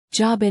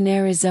Job in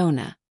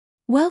Arizona.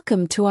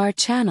 Welcome to our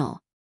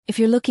channel. If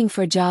you're looking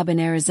for a job in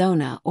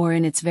Arizona or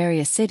in its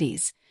various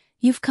cities,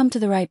 you've come to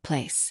the right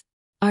place.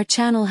 Our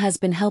channel has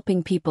been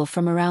helping people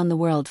from around the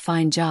world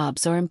find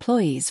jobs or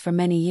employees for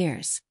many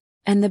years.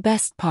 And the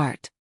best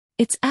part,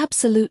 it's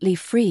absolutely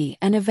free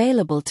and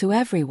available to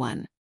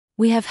everyone.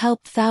 We have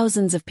helped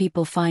thousands of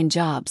people find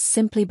jobs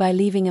simply by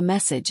leaving a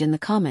message in the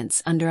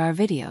comments under our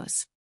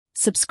videos.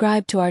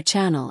 Subscribe to our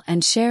channel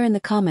and share in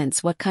the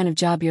comments what kind of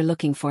job you're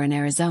looking for in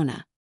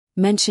Arizona.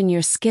 Mention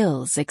your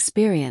skills,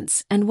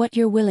 experience, and what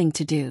you're willing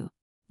to do.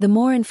 The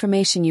more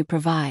information you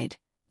provide,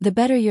 the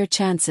better your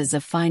chances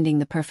of finding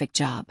the perfect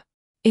job.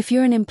 If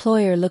you're an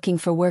employer looking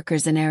for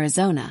workers in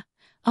Arizona,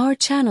 our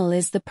channel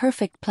is the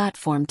perfect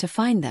platform to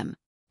find them.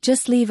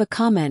 Just leave a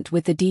comment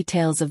with the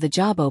details of the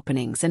job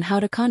openings and how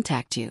to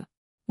contact you.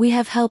 We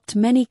have helped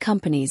many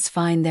companies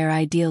find their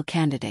ideal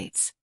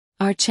candidates.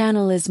 Our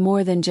channel is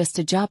more than just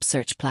a job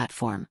search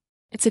platform.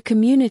 It's a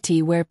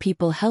community where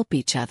people help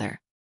each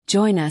other.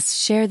 Join us,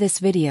 share this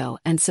video,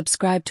 and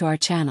subscribe to our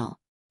channel.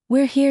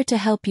 We're here to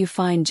help you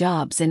find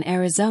jobs in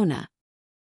Arizona.